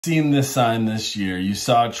Seen this sign this year. You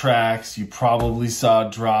saw tracks, you probably saw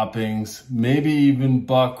droppings, maybe even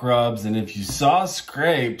buck rubs, and if you saw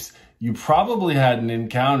scrapes, you probably had an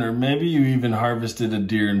encounter. Maybe you even harvested a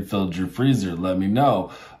deer and filled your freezer. Let me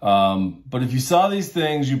know. But if you saw these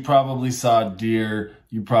things, you probably saw deer,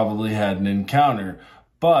 you probably had an encounter.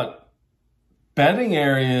 But bedding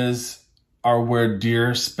areas are where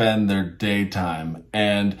deer spend their daytime.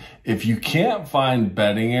 And if you can't find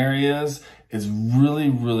bedding areas, it's really,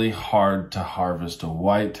 really hard to harvest a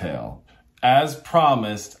whitetail. As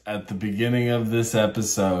promised at the beginning of this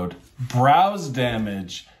episode, browse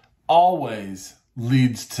damage always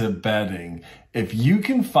leads to bedding. If you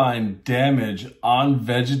can find damage on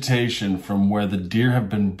vegetation from where the deer have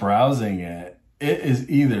been browsing it is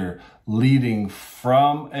either leading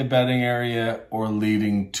from a bedding area or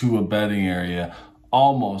leading to a bedding area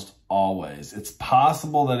almost always. It's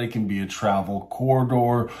possible that it can be a travel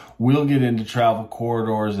corridor. We'll get into travel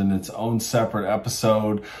corridors in its own separate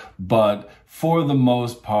episode, but for the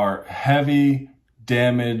most part, heavy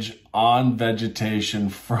damage on vegetation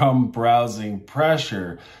from browsing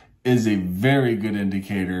pressure is a very good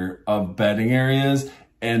indicator of bedding areas.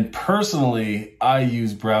 And personally, I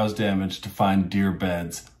use browse damage to find deer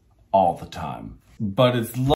beds all the time. But it's